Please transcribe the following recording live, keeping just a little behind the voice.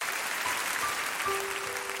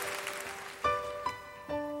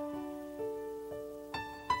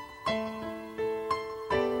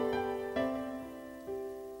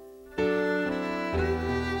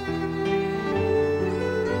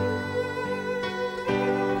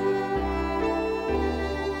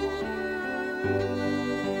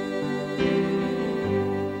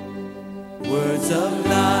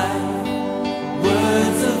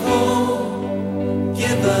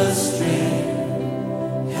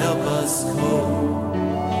help us cope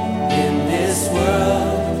in this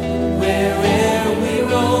world wherever we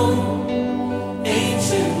roam.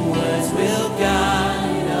 Ancient words will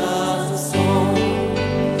guide us home.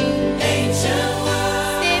 Ancient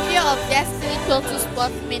words. Savior of Destiny Total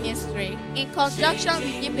Sports Ministry, in conjunction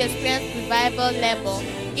with Deep Experience Revival Label,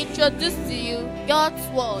 introduce to you God's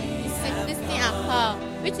Word, His simplicity and power,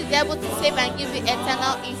 which is able to save and give you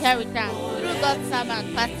eternal inheritance through God's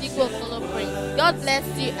servant, Patigo Okolo. God bless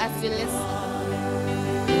you as you listen.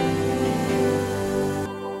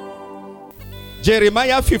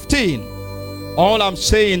 Jeremiah 15. All I'm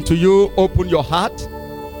saying to you, open your heart.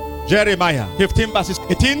 Jeremiah 15 verses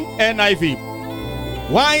 18 NIV.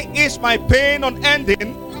 Why is my pain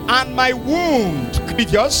unending and my wound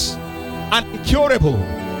grievous and incurable?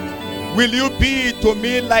 Will you be to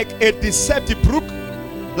me like a deceptive brook,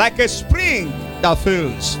 like a spring that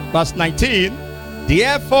fails? Verse 19.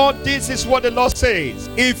 Therefore, this is what the Lord says: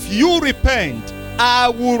 if you repent, I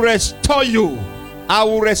will restore you. I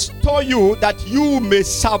will restore you that you may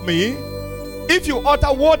serve me. If you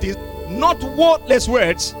utter words, not wordless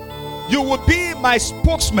words, you will be my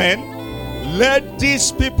spokesman. Let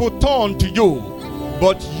these people turn to you,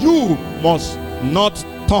 but you must not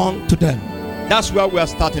turn to them. That's where we are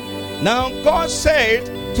starting. Now, God said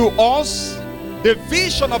to us the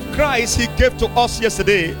vision of Christ He gave to us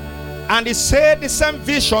yesterday, and He said the same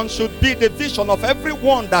vision should be the vision of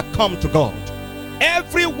everyone that come to God.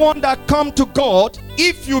 Everyone that come to God,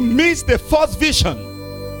 if you miss the first vision,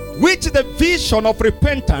 which is the vision of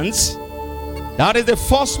repentance, that is the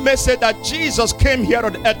first message that Jesus came here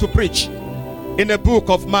on earth to preach. In the book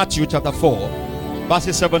of Matthew chapter 4,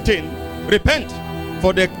 verses 17, repent,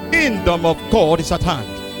 for the kingdom of God is at hand.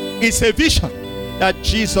 It's a vision that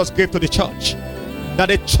Jesus gave to the church, that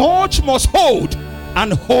the church must hold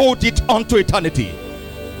and hold it unto eternity.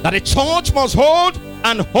 That the church must hold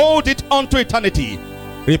and hold it unto eternity.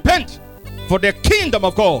 Repent, for the kingdom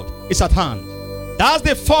of God is at hand. That's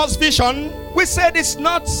the first vision. We said it's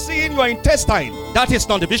not seeing your intestine. That is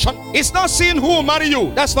not the vision. It's not seeing who will marry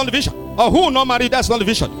you. That's not the vision. Or who will not marry you. That's not the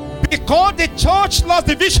vision. Because the church lost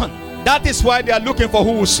the vision, that is why they are looking for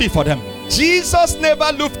who will see for them. Jesus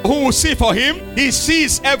never looked for who will see for him. He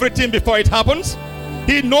sees everything before it happens.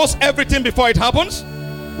 He knows everything before it happens.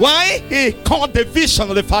 Why? He caught the vision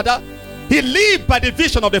of the Father. He lived by the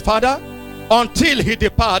vision of the Father until he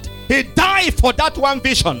depart. He died for that one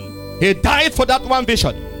vision. He died for that one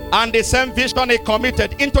vision. And the same vision he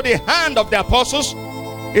committed into the hand of the apostles.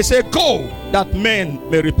 He said, go that men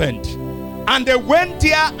may repent. And they went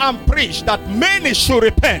there and preached that many should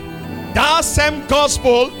repent. That same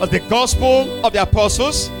gospel was the gospel of the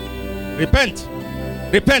apostles. Repent.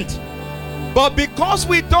 Repent. But because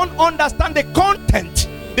we don't understand the content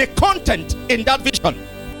in that vision,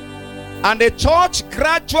 and the church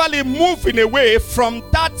gradually moving away from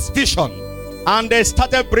that vision, and they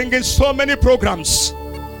started bringing so many programs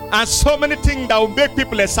and so many things that will make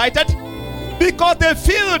people excited, because they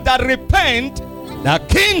feel that repent, the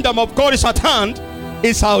kingdom of God is at hand,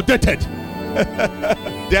 is outdated.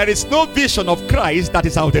 There is no vision of Christ that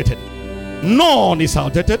is outdated. None is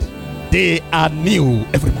outdated. They are new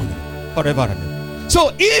every morning, forever and ever.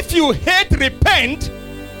 So if you hate repent,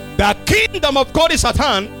 the kingdom of God is at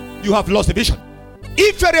hand, you have lost the vision.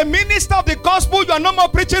 If you're a minister of the gospel, you are no more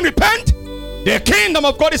preaching repent, the kingdom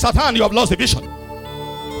of God is at hand, you have lost the vision.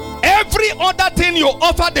 Every other thing you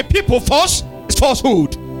offer the people first is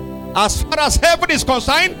falsehood. As far as heaven is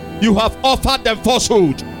concerned, you have offered them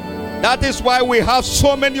falsehood. That is why we have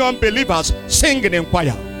so many unbelievers singing in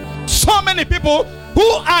choir. So many people who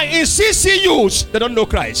are in CCUs, they don't know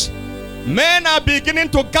Christ. Men are beginning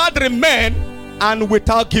to gather men, and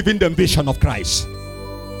without giving them vision of Christ,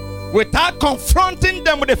 without confronting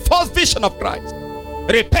them with the first vision of Christ.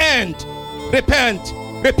 Repent, repent,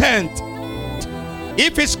 repent.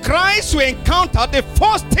 If it's Christ you encounter, the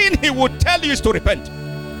first thing he would tell you is to repent.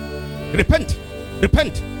 Repent,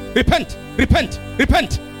 repent, repent, repent,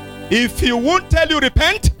 repent. If he won't tell you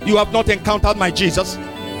repent, you have not encountered my Jesus.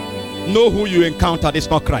 Know who you encountered. It's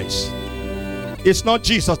not Christ. It's not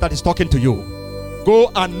Jesus that is talking to you.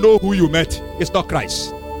 Go and know who you met. It's not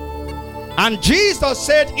Christ. And Jesus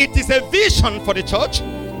said it is a vision for the church.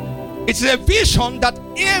 It is a vision that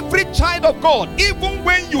every child of God, even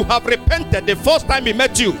when you have repented the first time he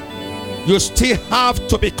met you, you still have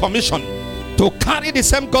to be commissioned to carry the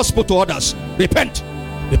same gospel to others. Repent.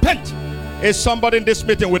 Repent. Is somebody in this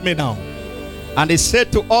meeting with me now? And he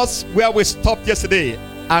said to us where we stopped yesterday,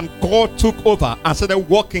 and God took over and started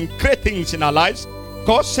working great things in our lives.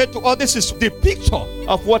 God said to us, this is the picture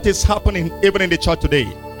of what is happening even in the church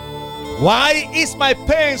today. Why is my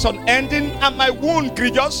pains unending and my wound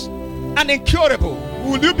grievous and incurable?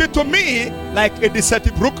 Will you be to me like a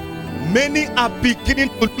deserted brook? Many are beginning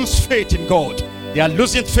to lose faith in God. They are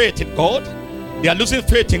losing faith in God. They are losing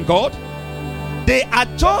faith in God. They are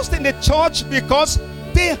just in the church because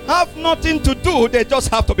they have nothing to do. They just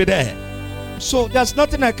have to be there. So there's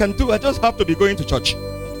nothing I can do. I just have to be going to church.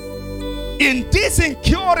 In these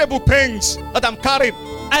incurable pains that I'm carrying,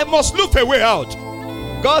 I must look for a way out.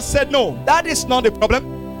 God said, no, that is not the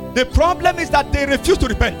problem. The problem is that they refuse to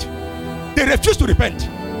repent. They refuse to repent.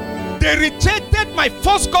 They rejected my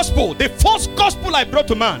first gospel, the first gospel I brought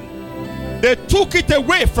to man. They took it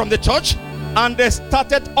away from the church and they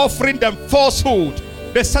started offering them falsehood.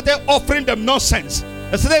 They started offering them nonsense.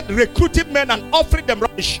 They started recruiting men and offering them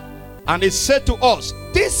rubbish. And he said to us,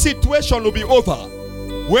 this situation will be over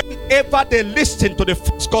whenever they listen to the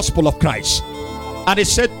first gospel of Christ. And he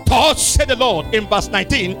said, thus said the Lord in verse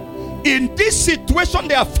 19, in this situation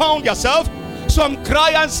they have found themselves. Some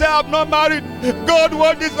cry and say, I'm not married. God,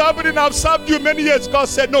 what is happening? I've served you many years. God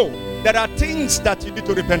said, no, there are things that you need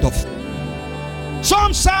to repent of.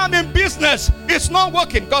 Some say, I'm in business, it's not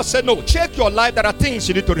working. God said, no, check your life. There are things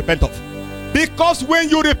you need to repent of. Because when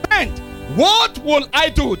you repent, what will I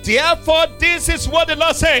do? Therefore, this is what the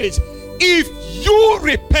Lord says. If you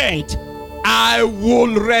repent, I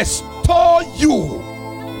will restore you.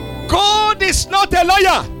 God is not a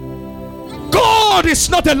liar. God is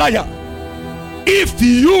not a liar. If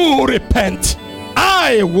you repent,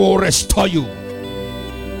 I will restore you.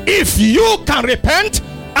 If you can repent,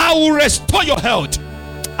 I will restore your health.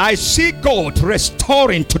 I see God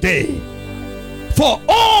restoring today. For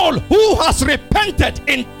all who has repented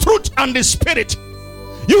in truth and the spirit,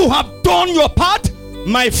 you have done your part.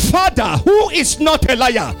 My Father, who is not a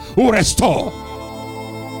liar, will restore.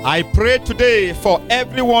 I pray today for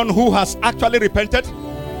everyone who has actually repented.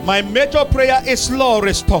 My major prayer is, Lord,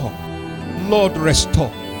 restore. Lord,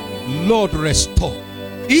 restore. Lord, restore.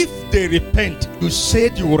 If they repent, you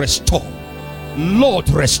said you will restore. Lord,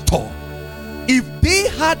 restore. If they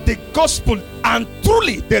had the gospel and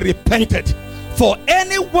truly they repented, for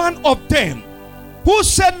any one of them who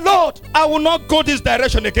said, Lord, I will not go this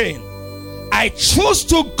direction again, I choose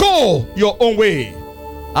to go your own way.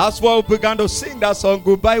 That's why we began to sing that song,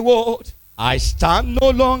 Goodbye World. I stand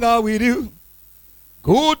no longer with you.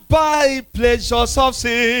 Goodbye pleasures of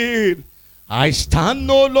sin. I stand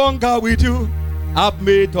no longer with you. I've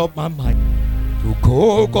made up my mind to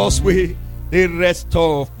go God's way the rest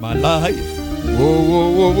of my life. Whoa,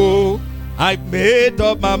 whoa, whoa, whoa. I've made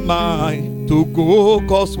up my mind to go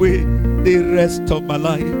God's way the rest of my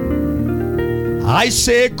life. I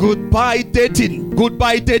say goodbye dating,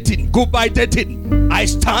 goodbye dating, goodbye dating. I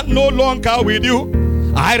stand no longer with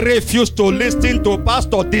you. I refuse to listen to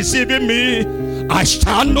pastor deceiving me. I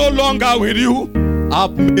stand no longer with you.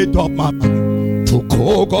 I've made up my mind to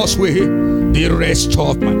go God's way the rest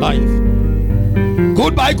of my life.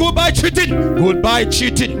 Goodbye, goodbye cheating, goodbye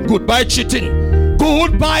cheating, goodbye cheating,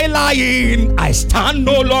 goodbye lying. I stand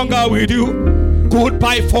no longer with you.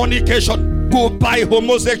 Goodbye fornication, goodbye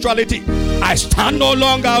homosexuality. I stand no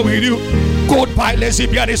longer with you. Goodbye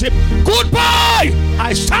lesbianism, goodbye.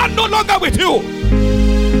 I stand no longer with you.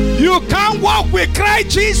 You can't walk with Christ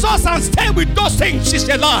Jesus and stay with those things. It's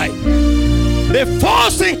a lie. The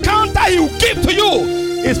first encounter he will give to you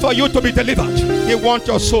is for you to be delivered. He wants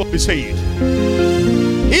your soul to be saved.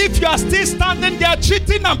 If you are still standing there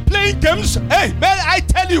cheating and playing games, hey, man, I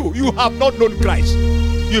tell you, you have not known Christ.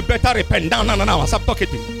 You better repent. Now, stop talking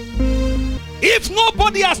to me. If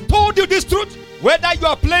nobody has told you this truth, whether you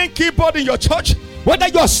are playing keyboard in your church, whether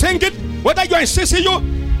you are singing, whether you are in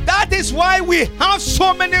CCU, that is why we have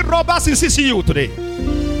so many robbers in CCU today.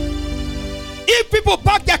 If people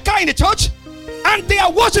park their car in the church and they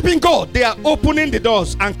are worshiping God, they are opening the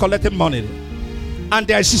doors and collecting money. And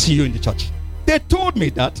they are CCU in the church. They told me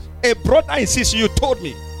that. A brother in CCU told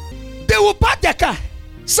me. They will park their car,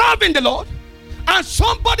 serving the Lord, and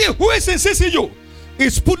somebody who is in CCU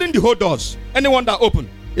is pulling the whole doors. Anyone that open,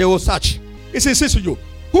 they will search. It's in CCU.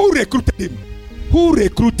 Who recruited him? Who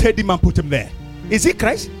recruited him and put him there? Is it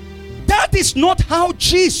Christ? That is not how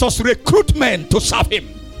Jesus recruit men to serve him.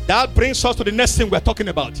 That brings us to the next thing we're talking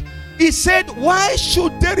about. He said, why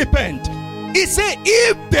should they repent? He said,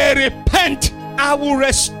 if they repent, I will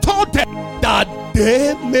restore them that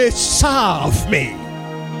they may serve me.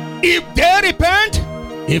 If they repent,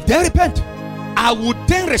 I will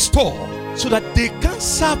then restore so that they can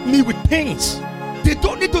serve me with pains. They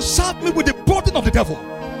don't need to serve me with the burden of the devil.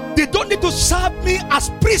 They don't need to serve me as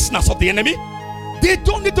prisoners of the enemy. They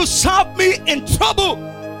don't need to serve me in trouble.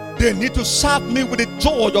 They need to serve me with the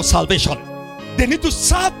joy of salvation. They need to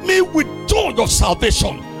serve me with joy of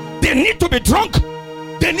salvation. They need to be drunk.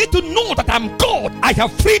 They need to know that I'm God. I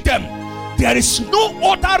have freed them. There is no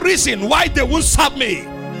other reason why they won't serve me.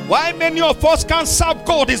 Why many of us can't serve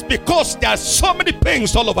God is because there are so many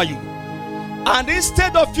pains all over you. And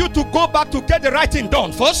instead of you to go back to get the right thing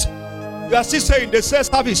done first, you are still saying, they say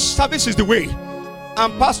service is the way.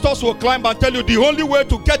 And pastors will climb and tell you the only way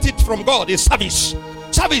to get it from God is service.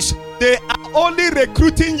 Service. They are only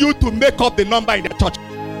recruiting you to make up the number in the church.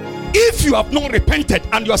 If you have not repented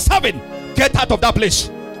and you are serving, get out of that place.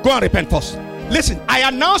 Go and repent first. Listen, I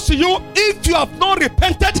announce to you, if you have not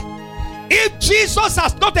repented, if Jesus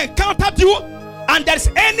has not encountered you, and there's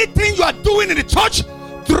anything you are doing in the church,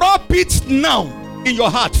 drop it now in your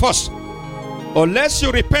heart first. Unless you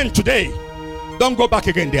repent today, don't go back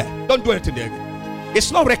again there. Don't do anything there again.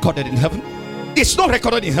 It's not recorded in heaven. It's not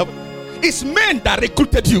recorded in heaven. It's men that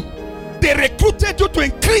recruited you. They recruited you to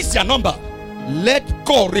increase their number. Let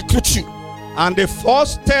God recruit you. And the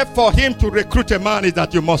first step for him to recruit a man is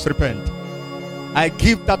that you must repent. I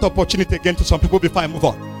give that opportunity again to some people before I move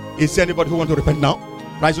on. Is there anybody who wants to repent now?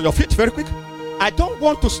 Rise on your feet very quick. I don't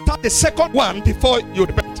want to start the second one before you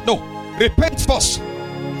repent. No, repent first.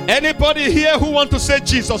 Anybody here who want to say,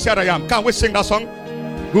 Jesus, here I am? Can we sing that song?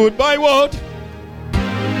 Goodbye world.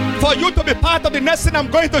 For you to be part of the next thing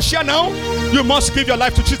I'm going to share now, you must give your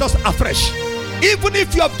life to Jesus afresh. Even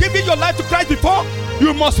if you have given your life to Christ before,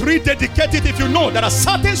 you must rededicate it if you know there are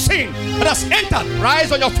certain sin that has entered.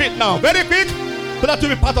 Rise on your feet now, very quick, so that you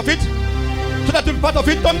be part of it. So that you be part of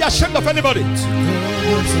it. Don't be ashamed of anybody.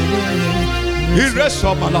 He rests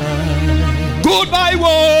on my life. Goodbye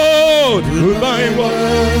world. Goodbye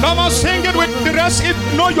world. Come on, sing it with the rest if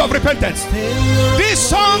you know you have repented. This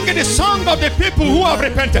song is the song of the people who have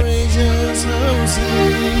repented. I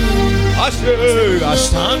say, I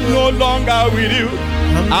stand no longer with you.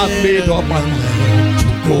 I've made up my mind to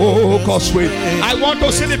go God's way. I want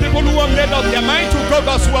to see the people who have made up their mind to go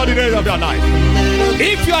God's way the rest of their life.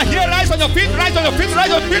 If you are here, rise on your feet, rise on your feet,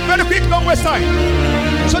 rise on your feet very quick, don't waste time.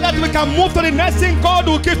 So that we can move to the next thing God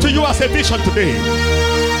will give to you as a vision today.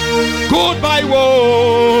 Goodbye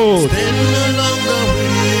world.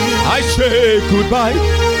 I say goodbye.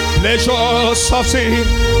 Pleasures of sin.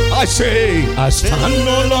 I say I stand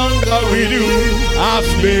no longer with you. I've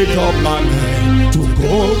made up my mind to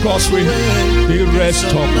go God's way the rest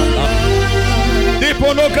of my life. The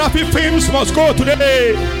pornography films must go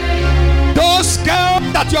today. Those girls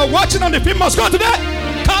that you are watching on the film must go today.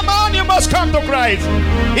 Come on, you must come to Christ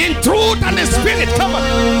in truth and in spirit. Come on.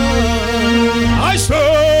 I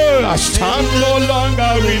say I stand no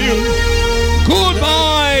longer with you.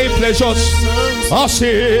 Goodbye, pleasures of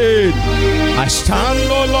sin. I stand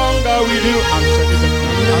no longer with you. I'm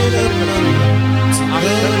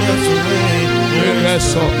the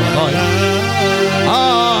rest of my life.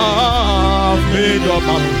 I've made up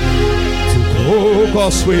my mind to go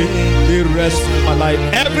God's way the rest of my life.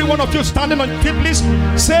 Every one of you standing on your feet, please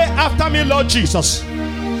say after me, Lord Jesus,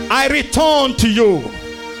 I return to you.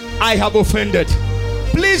 I have offended.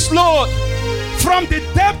 Please, Lord, from the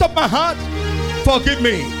depth of my heart, forgive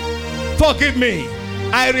me. Forgive me.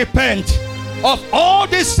 I repent of all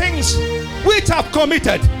these things which I've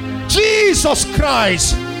committed. Jesus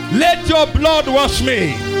Christ, let your blood wash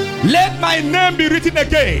me. Let my name be written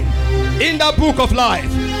again in the book of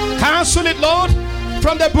life. Cancel it, Lord,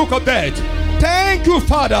 from the book of death. Thank you,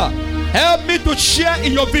 Father. Help me to share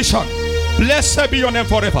in your vision. Blessed be your name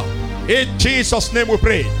forever. In Jesus' name we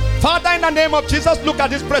pray. Father, in the name of Jesus, look at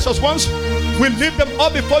these precious ones. We lift them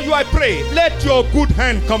up before you, I pray. Let your good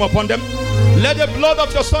hand come upon them. Let the blood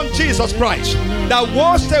of your Son, Jesus Christ, that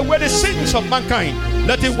washed away the sins of mankind,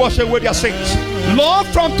 let it wash away their sins. Lord,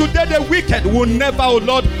 from today the wicked will never, oh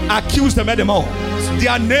Lord, accuse them anymore.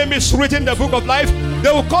 Their name is written in the book of life.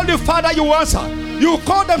 They will call you Father, you will answer. You will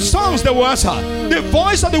call them sons, they will answer. The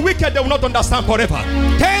voice of the wicked, they will not understand forever.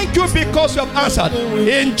 Thank you because you have answered.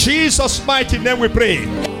 In Jesus' mighty name we pray.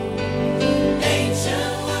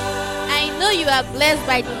 I know you are blessed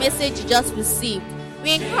by the message you just received.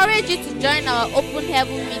 We encourage you to join our open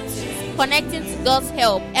heaven meetings, connecting to God's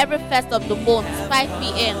help every first of the month, 5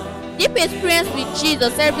 p.m. Deep Experience with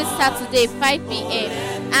Jesus every Saturday, 5 p.m.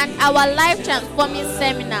 And our life transforming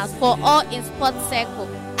seminars for all in Sports Circle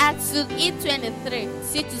at Suite E23,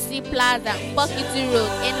 C2C Plaza, Bokiti Road,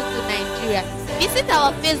 Enugu, Nigeria. Visit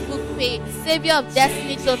our Facebook page, Savior of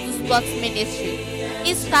Destiny Total Sports Ministry,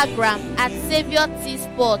 Instagram at Savior T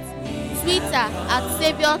Sports, Twitter at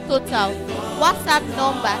Savior Total, WhatsApp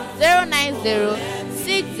number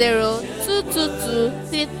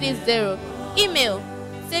 090-60-222-330, email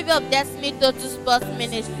Savior of Destiny Total Sports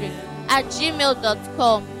Ministry at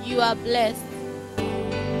gmail.com. You are blessed.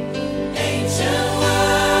 ancient